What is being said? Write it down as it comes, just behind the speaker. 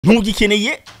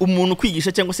Ntugikeneye umuntu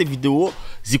kwigisha cyangwa se video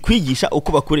zikwigisha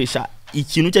uko bakoresha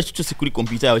ikintu cyacu cyose kuri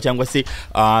computer yawe cyangwa se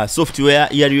software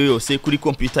yari yose kuri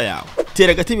computer yawe.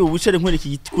 Tera gatebe ubucare nkwereka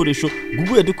igikoresho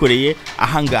Google yadukoreye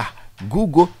ahangaha.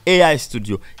 Google AI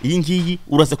Studio. Iyi ngiyi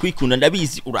uraza kuyikunda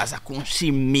ndabizi uraza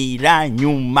kunshimira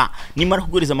nyuma. Nimara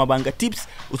kugoreza amabanga tips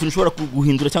utunshobora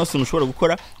guhindura cyangwa se utunshobora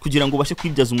gukora kugira ngo ubashe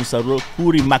kwibyaza umusaruro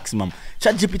kuri maximum.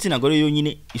 ChatGPT nagore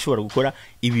yonyine ishobora gukora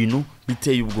ibintu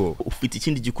biteye ubwoba. Ufite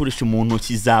ikindi gikoresho mu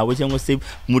ntoki zawe cyangwa se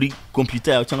muri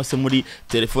computer yawe cyangwa se muri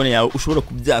telefone yawe ushobora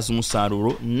kubyaza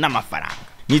umusaruro n'amafaranga.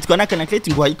 Nitwa Nakana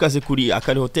Creating ngo hayikaze kuri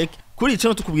Akariho Tech. Kuri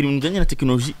channel tukubwira ibintu bijyanye na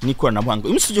technology n'ikoranabuhanga.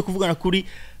 Uyu tujye kuvugana kuri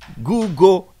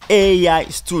Google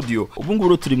AI Studio. Ubu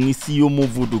ngubu turi mu isi yo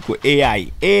muvuduko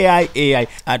AI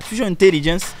artificial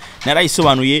intelligence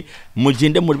narayisobanuye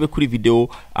mugende muribe kuri video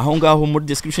aho ngaho muri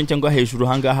description cyangwa hejuru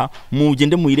hangaha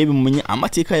mugende muyirebe mumenye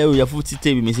amateka yayo yavutse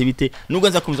ite bimeze bite nubwo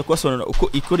nzakomeza kubasobanurira uko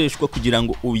ikoreshwa kugira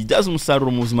ngo ubyaze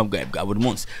umusaruro mu buzima bwawe bwa buri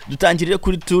munsi. Dutangirire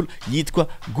kuri tool yitwa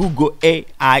Google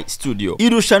AI Studio.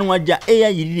 Irushanwa rya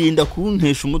AI ririnda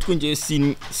kuntesha umutwe ngiye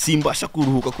simbasha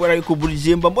kuruhuka kubera yuko buri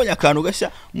jemba mbonye akantu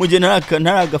gashya muje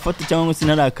naragafata cyangwa se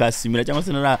narakasimira cyangwa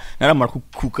se naramara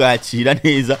kukakira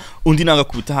neza undi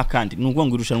nagakubita kandi nubwo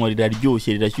ngo irushanwa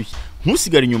riraryoshye rirashyushye.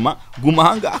 Ntusigare inyuma guma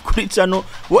hanga kuri channel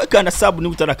wowe kana sub niba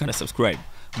utarakana subscribe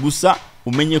gusa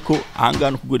umenye ko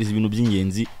ahanga no kugoreza ibintu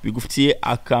by'ingenzi bigufitiye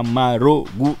akamaro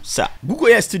gusa.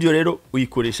 Google AI Studio rero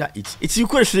uyikoresha iki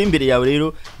gikoresho imbere yawe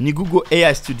rero ni Google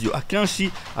AI Studio.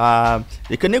 Akenshi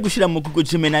reka ne gushira mu Google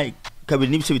GEMINI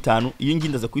kabiri n'ibice bitanu iyo ngi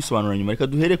ndaza kuyisobanura nyuma. Reka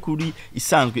duhere kuri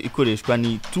isanzwe ikoreshwa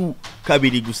ni 2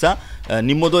 kabiri gusa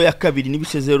ni modo ya kabiri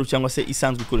n'ibice 0 cyangwa se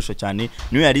isanzwe ikoreshwa cyane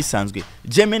niyo yari isanzwe.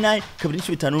 GEMINI kabiri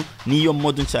n'ibice bitanu niyo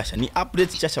modo nshasha ni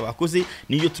update nshasha bakoze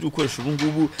niyo turi gukoresha ubu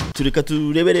ngubu. Tureka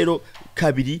turebe rero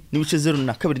kabiri n'ibice 0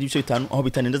 na kabiri n'ibice bitanu aho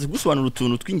bitanenda gusobanura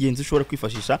utuntu tw'ingenzi ushobora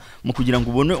kwifashisha mu kugira ngo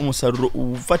ubone umusaruro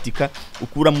ufatika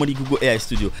ukura muri Google AI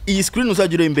Studio. Iyi screen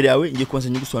uzagire imbere yawe ngiye kubanza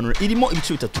gusobanura irimo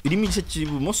ibice bitatu. Irimo igice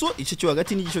cy'ibumoso igice cyo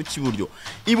hagati n'igice cy'iburyo.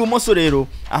 Ibumoso rero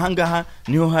ahangaha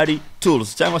niho hari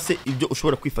tools cyangwa se ibyo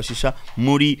ushobora kwifashisha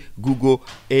muri Google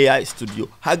AI Studio.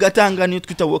 Hagati hanga niyo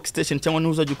twita workstation cyangwa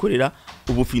niho uzajya ukorera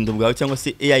ubufindo bwawe cyangwa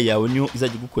se AI yawe niyo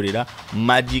izajya gukorera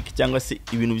magic cyangwa se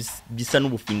ibintu bisa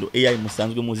n'ubufindo AI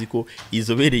musanzwe muziko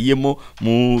izobereyemo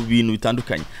mu bintu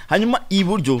bitandukanye. Hanyuma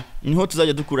iburyo niho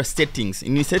tuzajya dukura settings.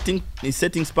 Ni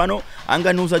settings panel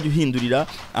anga niho uzajya uhindurira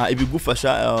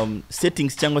ibigufasha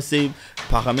settings cyangwa se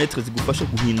parametres zigufasha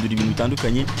guhindura ibintu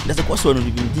bitandukanye. Ndaza kubasobanurira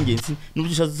ibintu by'ingenzi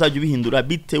n'ubyo uzajya ubihindura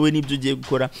bitewe n'ibyo ugiye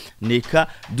gukora. Neka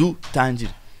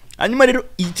dutangire. Hanyuma rero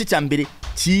igice cya mbere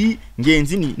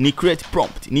cy'ingenzi ni create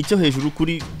prompt. Nicyo hejuru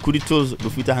kuri tools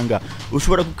dufite hanga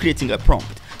ushobora ku creating a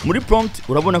prompt. Muri prompt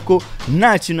urabona ko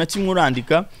nta kintu na kimwe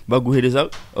urandika baguhereza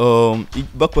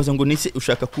bakubaza ngo nise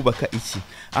ushaka kubaka iki.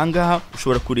 Angaha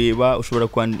ushobora kureba ushobora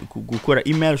gukora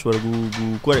email ushobora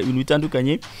gukora ibintu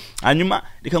bitandukanye. Hanyuma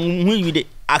reka nkwibire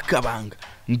akabanga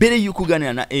mbere yuko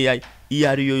uganira na AI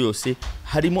iyo yose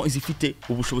harimo izifite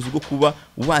ubushobozi bwo kuba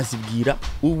wazibwira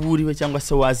uburiwe cyangwa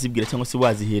se wazibwira cyangwa se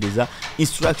wazihereza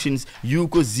instructions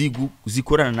yuko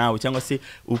zikorana nawe cyangwa se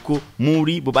uko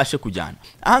muri bubashe kujyana.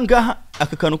 Ahangaha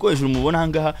aka kantu ko hejuru mubona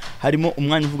ahangaha harimo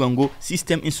umwanya uvuga ngo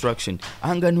system instruction.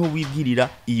 Ahangaha niho wibwirira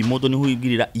iyi modo niho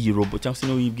wibwirira iyi robot cyangwa se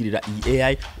niho wibwirira iyi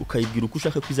AI ukayibwira uko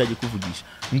ushaka kwizajya kuvugisha.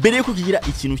 Mbere yuko kigira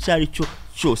ikintu cyari cyo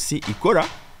cyose ikora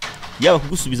yaba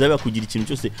kugusubiza yaba kugira ikintu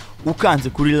cyose ukanze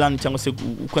kuri run cyangwa se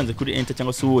ukanze kuri enter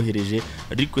cyangwa se wohereje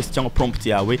request cyangwa prompt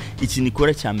yawe ikintu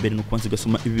ikora cya mbere no kubanza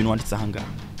gasoma ibintu wanditse ahangaha.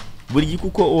 Buri gihe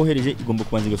uko wohereje igomba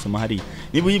kubanza gasoma hari.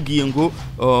 Niba uyibwiye ngo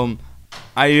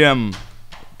I am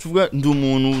tuvuga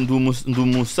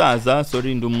ndumusaza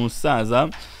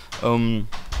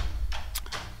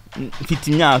mfite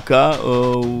imyaka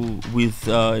with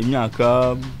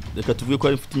imyaka reka tuvuge ko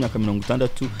ari mfite imyaka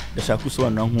 60 ndashaka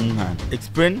gusobanura nk'umwana.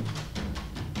 Explain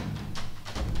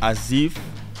as if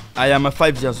I am a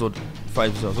 5 years old.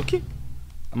 Okay,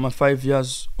 I'm a 5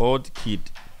 years old kid.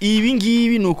 Ibi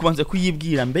ngibi ni ukubanza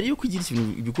kuyibwira mbere yuko ugira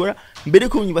ikintu ibikora mbere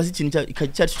ko unyibaza ikintu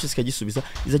cyari cyose kagisubiza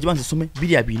izajya banze some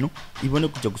biriya bintu ibone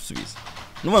kujya gusubiza.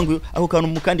 Nubango ako kantu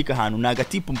mukandika ahantu na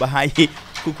agatipu mbahaye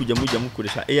ko kujya mujya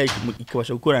mukoresha AI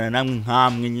ikabasha gukorana namwe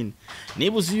nkamwe nyine.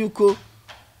 Niba uzi yuko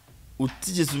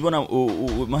utigeze ubona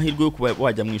mahirwe yo kuba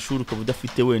wajya mu ishuri ukaba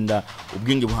udafite wenda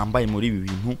ubwenge buhambaye muri ibi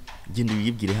bintu genda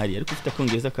uyibwire hari. Ariko ufite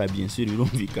akongereza ka bien sûr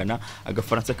birumvikana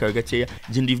agafaransa ka gakeya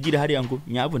genda uyibwire hari ngo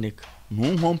nyaboneka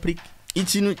ntunkomplike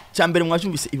ikintu cyambere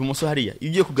mwacyumvise ibumoso hariya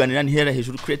ugiye kuganira ni hera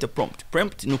hejuru create a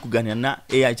prompt ni ukuganira na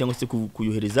AI cyangwa se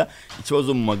kuyohereza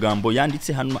ikibazo mu magambo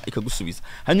yanditse hanyuma ikagusubiza.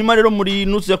 Hanyuma rero muri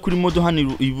notes ya kuri modo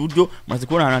hano iburyo maze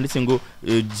kubona handitse ngo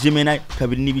Gemini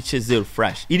 2.0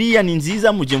 flash. Iriya ni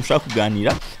nziza mu gihe mushaka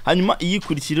kuganira. Hanyuma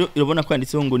iyikurikira irabona ko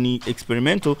yanditseho ngo ni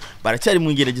experimental, baracyari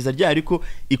mu ngerageza rya ariko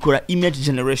ikora image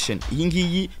generation. Iyi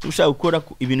ngiyi ushaka gukora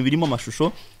ibintu birimo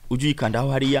amashusho ujye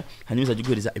uyikandaho hariya hanyuma uzajya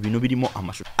guhereza ibintu birimo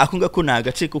amashusho. Ako ngako ni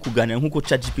agace ko kuganira nkuko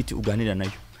ChatGPT uganira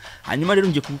nayo. Hanyuma rero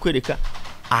ngiye kugukwereka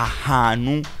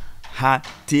ahantu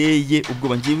hateye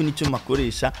ubwoba ngiye nicyo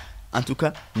makoresha.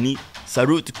 Antuka ni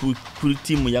salute kuri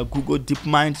team ya Google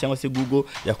DeepMind cyangwa se Google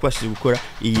yakwashije gukora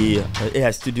iyi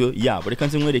AI studio yabo. Reka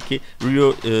nze nkwereke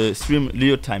stream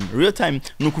real time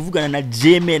ni ukuvugana na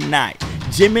Gemini.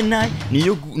 Gemini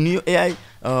niyo AI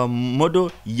model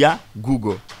ya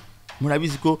Google.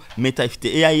 Murabizi ko Meta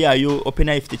ifite AI yayo,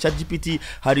 OpenAI ifite ChatGPT,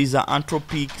 hari za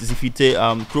Anthropic zifite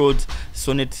Claude,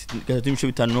 Sonnet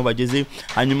 3.5 bageze.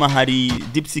 Hanyuma hari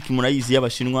DeepSeek murayizi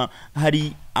y'abashinwa,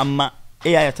 hari ama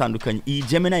AI atandukanye. Iyi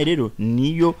Gemini rero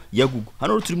niyo ya Google.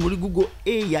 Hano turi muri Google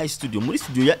AI studio, muri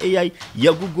studio ya AI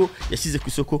ya Google yashyize ku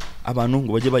isoko abantu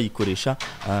ngo bajye bayikoresha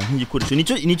nk'igikoresho.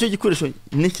 Nicyo gikoresho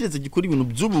ntekereza gikora ibintu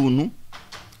by'ubuntu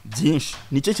byinshi.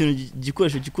 Nicyo kintu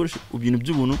gikoresho ibintu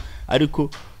by'ubuntu ariko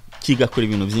kigakora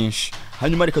ibintu byinshi.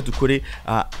 Hanyuma reka dukore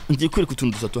ngiye kwereka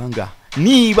utuntu dutatu hangaha.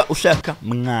 Niba ushaka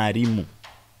mwarimu,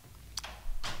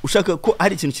 ushaka ko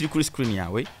hari ikintu kiri kuri screen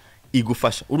yawe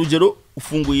igufasha, urugero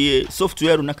ufunguye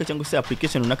software runaka cyangwa se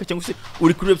application runaka cyangwa se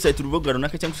uri kuri website urubuga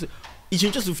runaka cyangwa se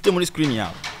ikintu cyose ufite muri screen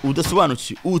yawe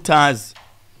udasobanukiye utazi,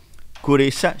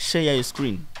 koresha share your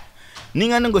screen.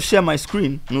 Ningana ngo share my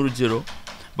screen n'urugero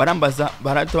barambaza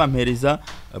bampereza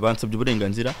bansabye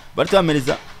uburenganzira,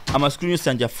 bampereza ama-screen yose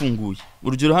yanjye afunguye.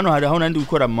 Urugero hano hari aho nandi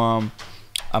gukora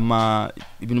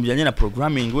ibintu bijyanye na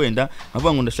programming, wenda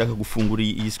nkavuga ngo ndashaka gufungura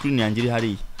iyi screen yanjye iri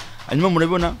hariya. Hanyuma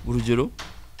murabona urugero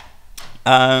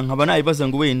nkaba nayibaza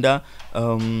ngo wenda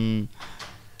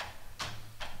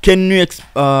can you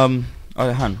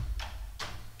hano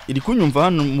iri kunyumva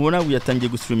hano mubona yatangiye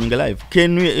gustreaming live.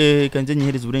 Can you kanje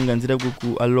nyihereza uburenganzira bwo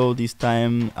ku allow this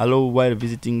time, allow while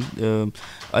visiting,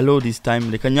 allow this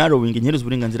time. Reka nyarowing nyihereza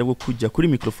uburenganzira bwo kujya kuri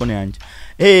microphone yanjye.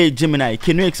 Hey Gemini,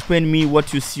 can you explain me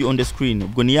what you see on the screen?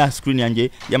 Ubwo ni ya screen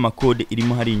yanjye y'amakode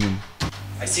irimo hari inyuma.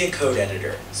 I see a code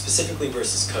editor, specifically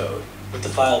versus code, with the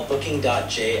file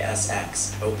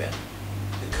booking.jsx open.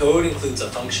 The code includes a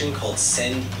function called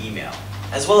send email,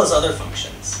 as well as other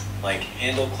functions, like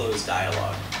handle close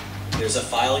dialog. There's a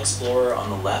file explorer on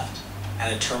the left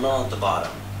and a terminal at the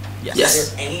bottom. Yes.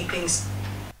 Is there anything...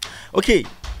 Okay,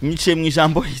 nice mu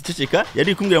ijambo hiteceka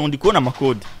yari kumbwira ngo ndikubona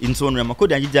amakode, insonura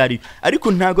amakode yanjye byari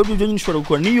ariko ntago byo nyine ushobora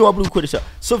gukora niyo waburi gukoresha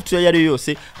software yari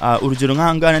yose. Urugero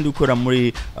nk'ahangana ndi gukora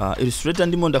muri Illustrator,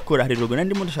 ndimo ndakora hari logo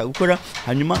ndimo ndashaka gukora,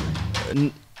 hanyuma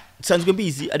sanzwe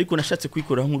mbizi ariko nashatse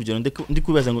kwikoraho nk'urugero ndi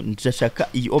kubaza ngo ndashaka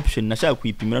iyi option, nashaka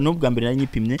kuyipimira no bwa mbere nari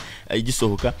nyipimye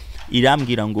igisohoka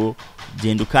irambwira ngo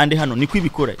genda ukande hano. Niko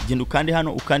ibikora, genda ukande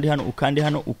hano, ukande hano, ukande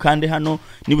hano, ukande hano.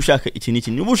 Niba ushaka iki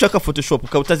n'iki, niba ushaka Photoshop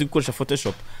ukaba utazi gukoresha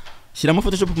Photoshop, shyiramo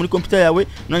Photoshop muri computer yawe,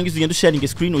 nangize ugenda sharing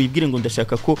screen uyibwire ngo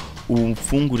ndashaka ko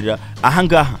ufungurira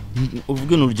ahangaha.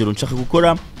 Uvuge n'urugero nshaka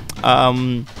gukora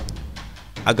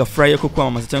agafryer ko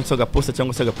kwamamaza cyangwa se agaposta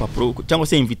cyangwa se agapapuro cyangwa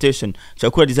se invitation, nshaka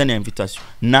gukora design ya invitation,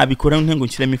 nabikora ntengo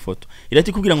nshyiremo ifoto.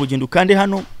 Irati kubwira ngo genda ukande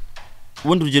hano,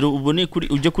 ubundi urugero ubone kuri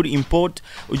ujya kuri import,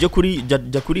 ujya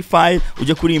kuri file,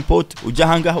 ujya kuri import, ujya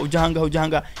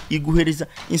hangaha, iguhereza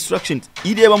instructions,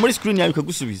 ireba muri screen yawe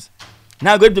ikagusubiza.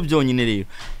 Ntago ari byo byonyine rero.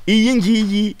 Iyi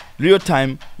ngiyi real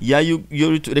time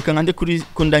reka nkande kuri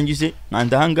ko ndangije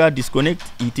nkanda hanga disconnect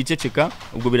iticeceka,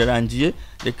 ubwo birarangiye.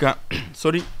 Reka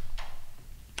sorry,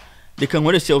 reka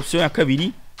nkoresha option ya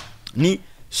kabiri ni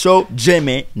show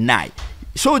Gemini.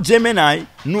 Show Gemini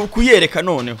ni ukuyereka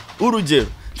noneho. Urugero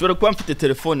nshobora kuba mfite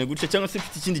telefone gutya cyangwa se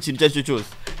mfite ikindi kintu cyacyo cyose,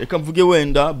 reka mvuge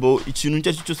wenda ikintu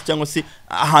cyacyo cyose cyangwa se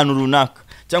ahantu runaka,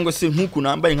 cyangwa se nkuko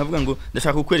nambaye nkavuga ngo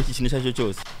ndashaka kukwereka ikintu cyacyo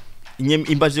cyose.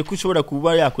 Imbaje ko ushobora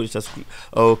kuba yakoresha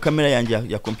kamera yanjye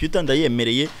ya computer,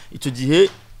 ndayemereye icyo gihe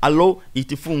allow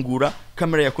itifungura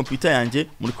kamera ya computer yanjye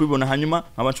muri kubibona. Hanyuma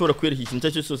nkaba nshobora kwereka ikintu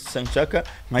cyacyo cyose nshaka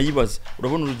nkayibaza.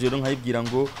 Urabona urugero nkayibwira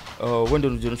ngo wenda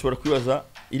urugero nshobora kwibaza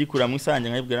iri kuri mu isanje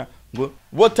nkayibwira ngo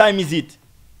what time is it?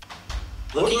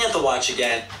 Looking at the watch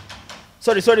again.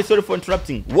 Sorry for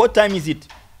interrupting. What time is it?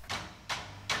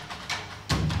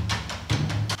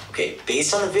 Okay,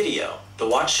 based on the video, the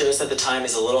watch shows that the time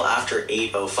is a little after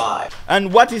 8:05.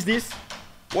 And what is this?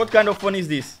 What kind of phone is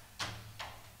this?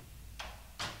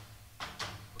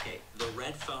 Okay, the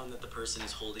red phone that the person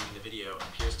is holding in the video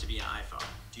appears to be an iPhone.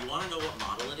 Do you want to know what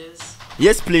model it is?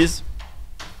 Yes, please.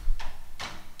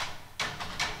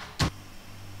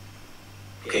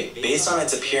 Okay, based on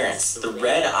its appearance, the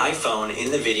red iPhone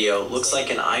in the video looks like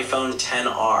an iPhone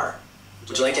XR.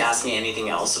 Would you like to ask me anything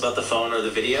else about the phone or the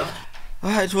video?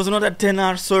 It was not a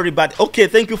 10R, sorry, but okay,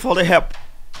 thank you for the help.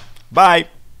 Bye.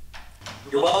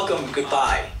 You're welcome,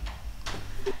 goodbye.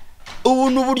 Ubu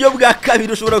ni uburyo bwa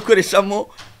kabiri ushobora gukoreshamo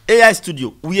AI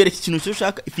Studio. Uyereka ikintu cyo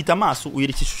ushaka, ifite amaso,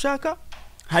 uyereka icyo ushaka,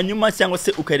 hanyuma cyangwa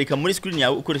se ukareka muri screen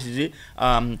yawe ukoresheje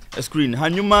screen.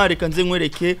 Hanyuma reka nze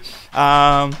nkwereke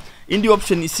indi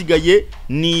option isigaye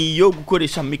ni yo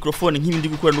gukoresha microphone nk'ibindi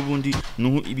gukora n'ubundi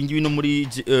ibingibi no muri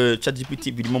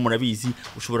ChatGPT birimo murabizi,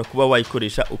 ushobora kuba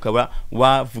wayikoresha ukaba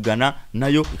wavugana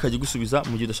nayo ikajya gusubiza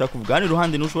mu gihe udashaka kuvuga. Hano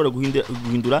iruhande ni ushobora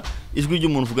guhindura ijwi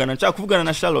ry'umuntu uvugana. Nshaka kuvugana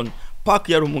na Sharon Park,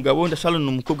 yari umugabo, nda Sharon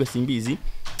n'umukobwa simbizi,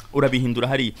 urabihindura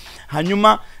hari.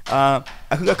 Hanyuma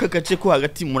aka gace ko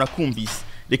hagati murakumvise.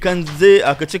 Reka nze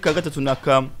agace ka gatatu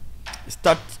naka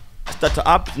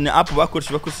startup ni app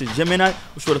bakoresha Gemini,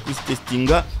 ushobora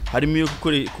kuyitestinga, harimo yo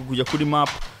kujya kuri map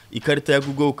ikarita ya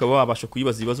Google ukaba wabasha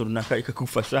kuyibaza ibibazo runaka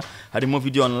ikakufasha. Harimo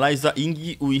video analyzer,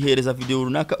 ingi uyihereza video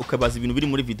runaka ukabaza ibintu biri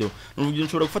muri video. N'urugero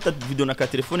nshobora gufata video na ka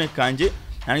telefone kanje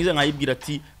nangiza nkayibwira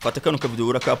ati fata kano ka video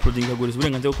uraka uploadinga, goreza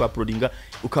uburenganzira bwo uploadinga,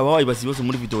 ukaba wayibaza ibibazo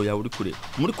muri video yawe uri kure.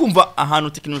 Muri kumva ahantu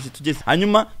technology tugeze.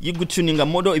 Hanyuma yigutuninga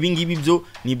model, ibingibi byo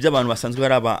ni iby'abantu basanzwe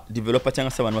ari aba developer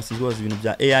cyangwa se abantu basanzwe bazi ibintu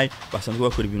bya AI, basanzwe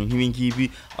bakora ibintu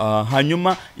nk'ibingibi.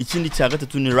 Hanyuma ikindi cya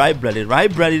gatatu ni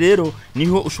library rero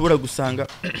niho ushobora gusanga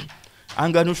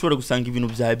ahanga ntushobora gusanga ibintu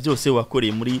byawe byose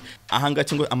wakoreye muri ahanga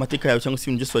cyangwa amateka yawe cyangwa se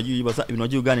ibintu byose wagiye yibaza, ibintu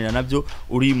wagiye uganira nabyo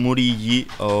uri muri iyi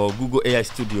Google AI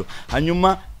Studio.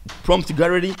 Hanyuma prompt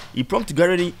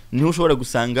gallery niho ushobora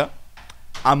gusanga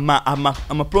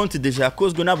ama prompt deja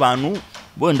yakozwe n'abantu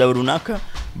bonda runaka,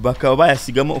 bakaba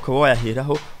bayasigamo ukaba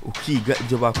wayaheraho ukiga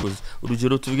ibyo bakoze.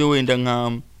 Urugero tuvuge wenda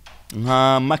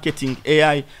nka marketing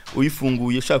AI,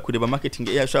 uyifunguye ushaka kureba marketing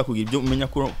AI, ushaka kugira ibyo umenya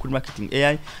kuri marketing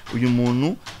AI, uyu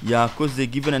muntu yakoze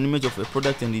given an image of a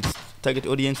product and its target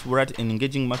audience, word and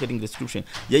engaging marketing description.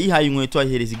 Yayihaye inkweto,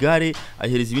 ayihereza igare,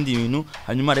 ayihereza ibindi bintu,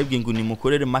 hanyuma arabwiye ngo ni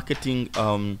mukorere marketing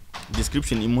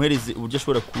description, imuhereze uburyo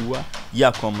ashobora kuba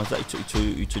yakwamaza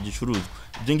icyo gicuruzwa.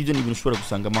 Ibyo ngibyo ni ibintu ushobora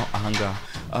gusangamo ahangaha.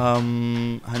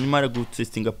 Hanyuma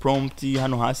aragutestinga prompt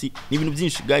hano hasi, ni ibintu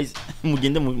byinshi guys,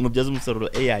 mugende mubyaza umusaruro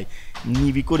AI. Ni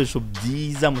ibikoresho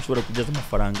byiza mushobora kubyaza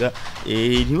amafaranga.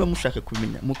 Niba mushaka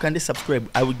kubimenya mukande subscribe,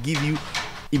 I will give you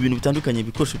ibintu bitandukanye,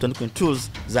 ibikoresho bitandukanye, tools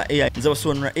za AI.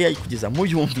 Nzabasobanurira AI kugeza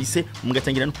muyumvise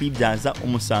mugatangira no kwibyaza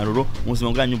umusaruro mu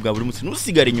buzima bwanyu bwa buri munsi,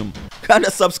 nusigare inyuma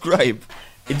kandi subscribe.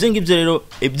 Ibyo ngibyo rero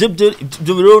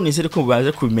ibyo nizere ko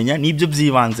baje kubimenya, nibyo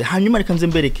byibanze. Hanyuma reka nze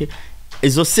mbereke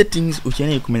izo settings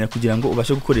ukeneye kumenya kugira ngo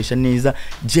ubashe gukoresha neza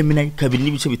Gemini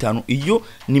 2.5. Iyo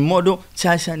ni model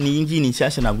cyashya, ni ingi ni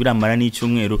cyashya, ntabwo iramara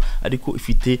n'icyumweru, ariko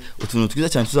ifite utuntu twiza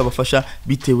cyane tuzabafasha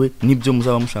bitewe nibyo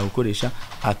muzaba mushaka gukoresha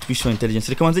artificial intelligence.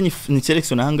 Reka manze ni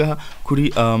selection ahangaha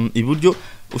kuri iburyo,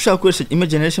 ushaka gukoresha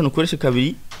image generation ukoreshe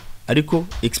 2, ariko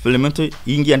experimental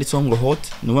yingi yanditseho ngo hot,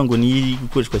 nuvuga ngo ni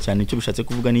gukoreshwa cyane, icyo bishatse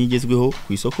kuvuga ni igezweho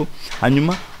ku isoko.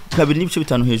 Hanyuma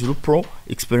 2.5 hejuru pro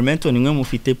experimental, nimwe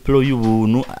mufite pro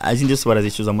y'ubuntu, azindi zose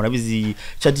barazicuza murabizi.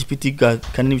 ChatGPT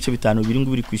 4.5 biri ngo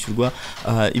biri kwishyurwa,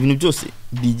 ibintu byose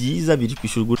bigiza biri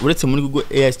kwishyurwa, uretse muri Google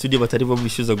AI Studio batari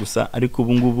babishyuza gusa, ariko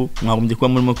ubu ngubu mwagombye kuba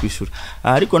murimo kwishyura.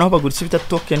 Ariko naho bagurisha bita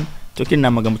token ni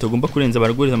amagambo tugomba kurenza,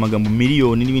 baraguriza amagambo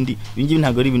miliyoni n'ibindi. Ibingibi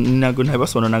ntago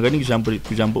ntabasobanura n'ijambo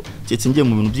ku ijambo, cyetse ngiye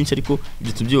mu bintu byinshi, ariko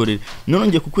ibyo tubyorere. None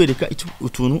ngiye kukwereka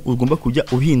utuntu ugomba kujya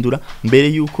uhindura mbere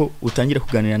yuko utangira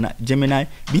kuganira na Gemini,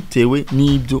 bitewe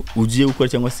n'ibyo ugiye gukora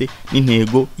cyangwa se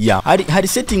n'intego yawe. Hari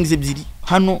settings ebyiri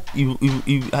hano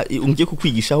ngiye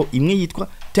kukwigishaho, imwe yitwa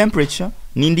temperature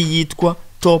n'indi yitwa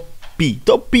top P.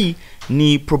 Top P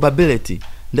ni probability.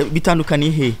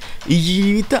 Bitandukaniye he?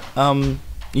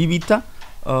 Iyi bita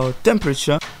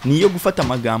temperature niyo gufata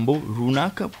amagambo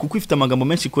runaka, kuko ifite amagambo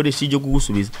menshi ikoresha ijyo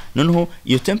gusubiza. Noneho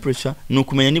iyo temperature ni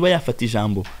ukumenya niba yafata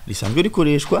ijambo risanzwe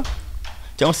rikoreshwa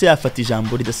cyangwa se yafata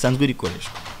ijambo ridasanzwe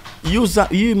rikoreshwa.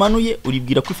 Iyo imanuye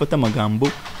uribwira ko ifata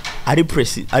amagambo ari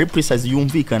precise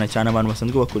yumvikana cyane abantu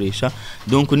basanzwe bakoresha.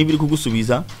 Donc nibiri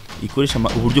kugusubiza ikoresha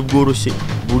uburyo bworoshye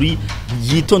buri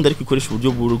yitonda, ariko ikoresha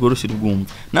uburyo bworoshye rwumva.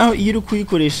 Naho iyo uri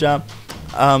kuyikoresha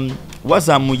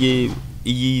wazamuye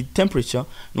iyi temperature,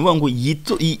 nuvuga ngo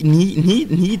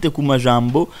ntiyite ku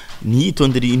majambo,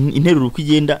 ntiyitondere interuro uko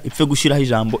igenda, ipfe gushiraho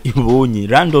ijambo ibonye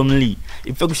randomly,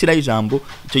 ipfe gushiraho ijambo.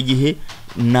 Icyo gihe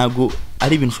nago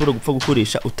ari ibintu ushobora gupfa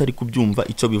gukoresha utari kubyumva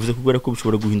icyo bivuze, kubera ko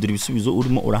bishobora guhindura ibisubizo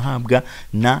urimo urahabwa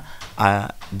na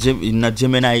na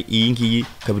Gemini iyi ngiyi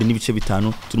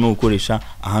 2.5 turimo gukoresha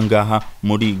ahangaha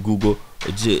muri Google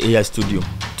AI Studio.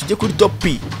 Tujye kuri top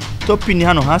P. Top P ni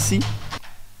hano hasi.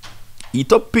 Iyi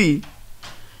top P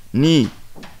ni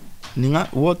nka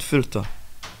word filter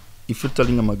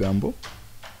ifiltering amagambo.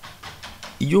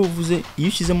 Iyo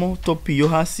ushyizemo top P yo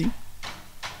hasi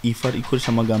ikoresha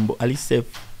amagambo ari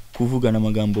safe kuvugana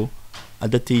amagambo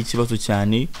adateye ikibazo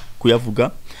cyane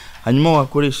kuyavuga. Hanyuma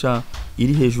wakoresha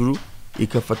iri hejuru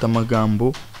ikafata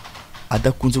amagambo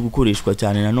adakunze gukoreshwa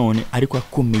cyane nanone ariko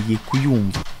akomeye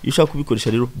kuyumva. Iyo ushaka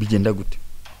kubikoresha rero bigenda gute?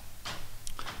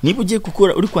 Niba ugiye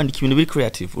gukora uri kwandika ibintu biri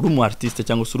creative, uri umu artiste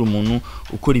cyangwa se uri umuntu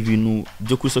ukora ibintu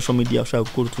byo kuri social media, ushaka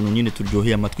gukora utuntu nyine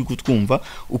turyoheye amatwi kutwumva,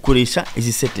 ukoresha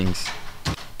izi settings.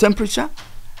 Temperature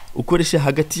ukoresha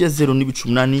hagati ya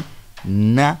 0.8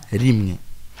 na 1.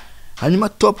 Hanyuma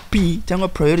top P cyangwa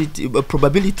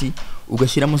probability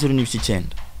ugashyiramo 0.9.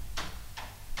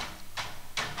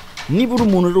 Niba uri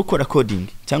umuntu ukora coding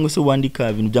cyangwa se wandika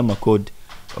ibintu by'amakode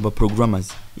aba programmers,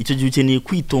 icyo gihe ukeneye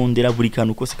kwitondera buri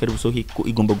kantu kose kari busohoke ko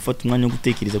igomba gufata umwanya wo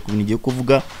gutekereza ku bintu igiye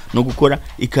kuvuga no gukora,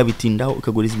 ikabitindaho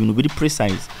ikagoreza ibintu biri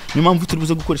precise. Niyo mpamvu turi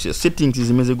buze gukoresha settings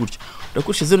zimeze gutya.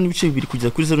 Urakoresha 0.2 kugeza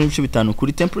kuri 0.5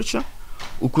 kuri temperature,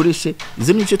 ukoreshe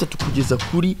 0.3 kugeza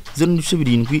kuri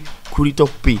 0.7 kuri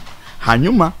top P.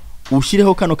 Hanyuma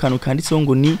ushireho kano kantu kanditseho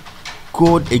ngo ni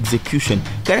code execution.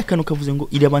 Kare kantu kavuze ngo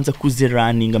irabanza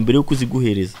kuziraninga mbere yo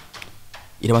kuziguhereza.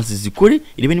 Irabanza zikore,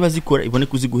 irebe niba zikora ibone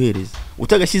kuziguhereza.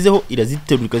 Utagashyizeho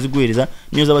iraziterura ikaziguhereza,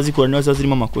 niyo zaba zikora niyo zaba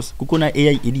zirimo amakosa, kuko na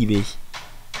AI iribeshya.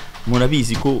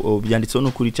 Murabizi ko byanditseho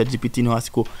no kuri ChatGPT no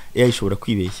hasi ko AI ishobora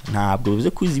kwibeshya. Ntabwo bivuze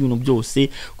ko izi ibintu byose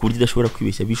ku buryo idashobora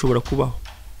kwibeshya, bishobora kubaho.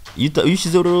 Iyo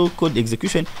ushyizeho code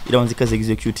execution irabanza ikaze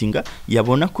executinga,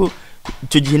 yabona ko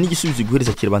icyo gihe n'igisubizo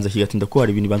guhereza kirabanza kigatinda ko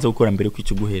hari ibintu banza gukora mbere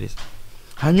kw'icyo guhereza.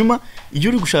 Hanyuma iyo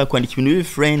uri gushaka kwandika ibintu biri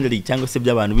friendly cyangwa se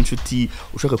by'abantu b'inshuti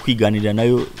ushaka kwiganirira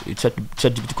nayo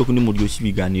ChatGPT ko ni muryoshye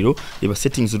ibiganiro, reba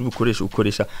settings uri bukoresha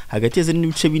ukoresha hagati ya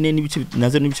 0.4 na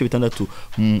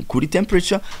 0.6 kuri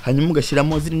temperature, hanyuma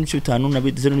ugashyiramo 0.5 na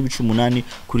 0.8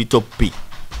 kuri top P.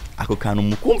 Ako kantu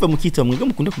mukumva mukita mwebwe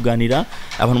mukunda kuganira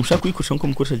abantu mushaka kuyikoresha nko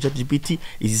mukoresha ChatGPT,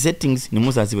 izi settings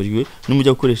nimuzazibariwe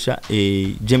n'umujya gukoresha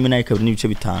Gemini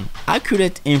 2.5.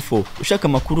 Accurate info, ushaka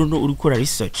makuru no uri gukora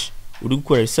research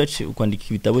ukwandika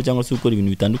ibitabo cyangwa se gukora ibintu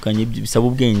bitandukanye bisaba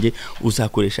ubwenge,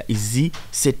 uzakoresha izi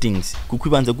settings kuko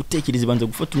ibanza gutekereza, ibanza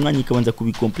gufata umwanya ikabanza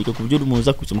kubikomplika ku buryo umuntu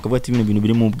uza kusoma akavuga ati ibintu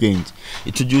biri mu ubwenge.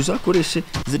 Icyo gihe uzakoreshe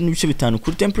 0.5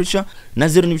 kuri temperature na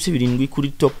 0.7 kuri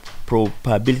top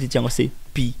probability cyangwa se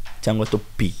P cyangwa top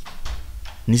P.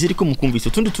 Nizere ko mukumvise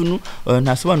utundi tuntu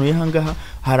ntasobanuye hangaha.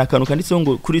 Hari akantu kanditseho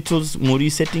ngo kuri tools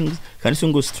muri settings kanditseho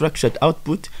ngo structured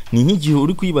output, ni nk'igihe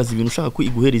uri kwibaza ibintu ushaka ko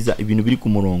iguhereza ibintu biri ku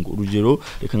murongo. Urugero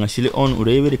reka nkashyire on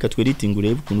urebe, reka twediting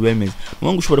urebe ukuntu bemeze.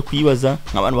 Ngo ushobora kuyibaza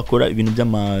nk'abantu bakora ibintu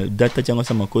by'ama data cyangwa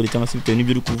se amakode cyangwa se bitewe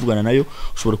n'ibyo uri kuvugana nayo,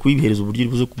 ushobora kuyibihereza uburyo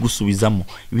buzo kugusubizamo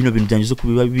ibintu byanjye zo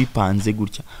kubiba bipanze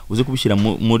gutya, uze kubishyira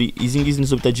muri izi ngizi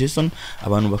nizo bita JSON.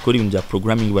 Abantu bakora ibintu bya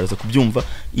programming baraza kubyumva.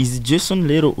 Izi JSON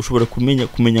rero ushobora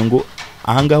kumenya ngo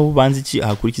ahangaho ubanze iki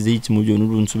ahakurikize iki mu byo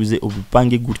n'urunsubize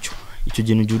ubupange gutyo. Icyo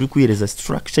gihe uri kuyereza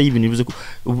structure y'ibintu bivuze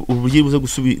uburyo buze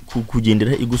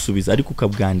kugendera igusubiza ariko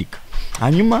ukabwandika.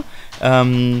 Hanyuma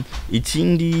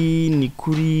ikindi ni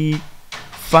kuri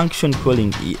function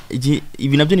calling.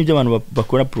 Ibi nabyo ni by'abantu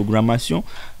bakora programmation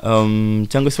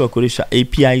cyangwa se bakoresha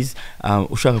APIs.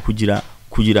 Ushaka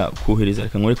kugira kohereza,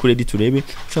 reka nkore kuri edit urebe,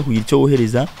 ushaka kugira icyo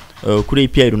wohereza kuri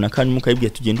API runaka,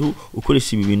 mukayibwira tugenda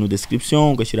ukoresha ibi bintu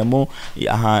description ugashyiramo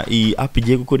app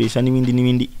igiye gukoresha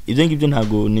n'ibindi. Ibyo ngibyo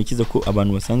ntago nekiza ko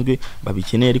abantu basanzwe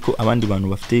babikeneye, ariko abandi bantu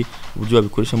bafite uburyo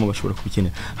babikoreshamo bashobora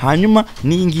kubikenera. Hanyuma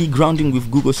n'ingi grounding with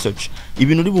Google search.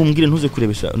 Ibintu uri bumbwire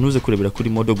ntuze kurebera kuri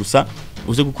modo gusa,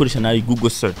 uze gukoresha na Google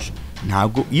search.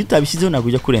 Ntago iyo utabishyizeho ntago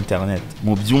ujya kuri internet,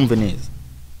 mu byumve neza.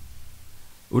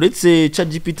 Uretse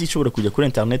ChatGPT ishobora kujya kuri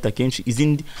internet akenshi,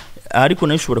 izindi ariko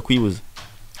nayo ishobora kuyibuza.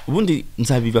 Ubundi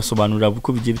nzabibasobanurira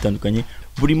uko bigiye bitandukanye.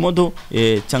 Buri modo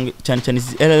cyane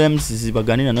izi LLMs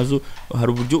zibaganira nazo,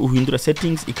 hari uburyo uhindura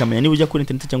settings ikamenya niba ujya kuri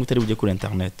internet cyangwa utari bujye kuri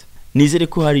internet. Nizere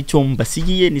ko hari icyo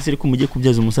mbasigiye, nizere ko mugiye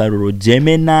kubyaza umusaruro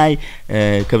Gemini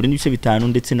 2.5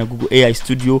 ndetse na Google AI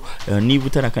Studio. Niba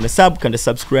utarakanda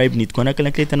subscribe. Nitwa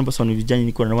Nakana Clayton, nabasobanurira ibijyanye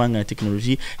n'ikoranabuhanga na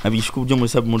technology, nkabigisha uburyo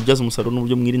muri byaza umusaruro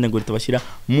n'uburyo mwirinda ngo ritabashyira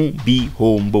mu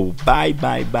bihombo. Bye.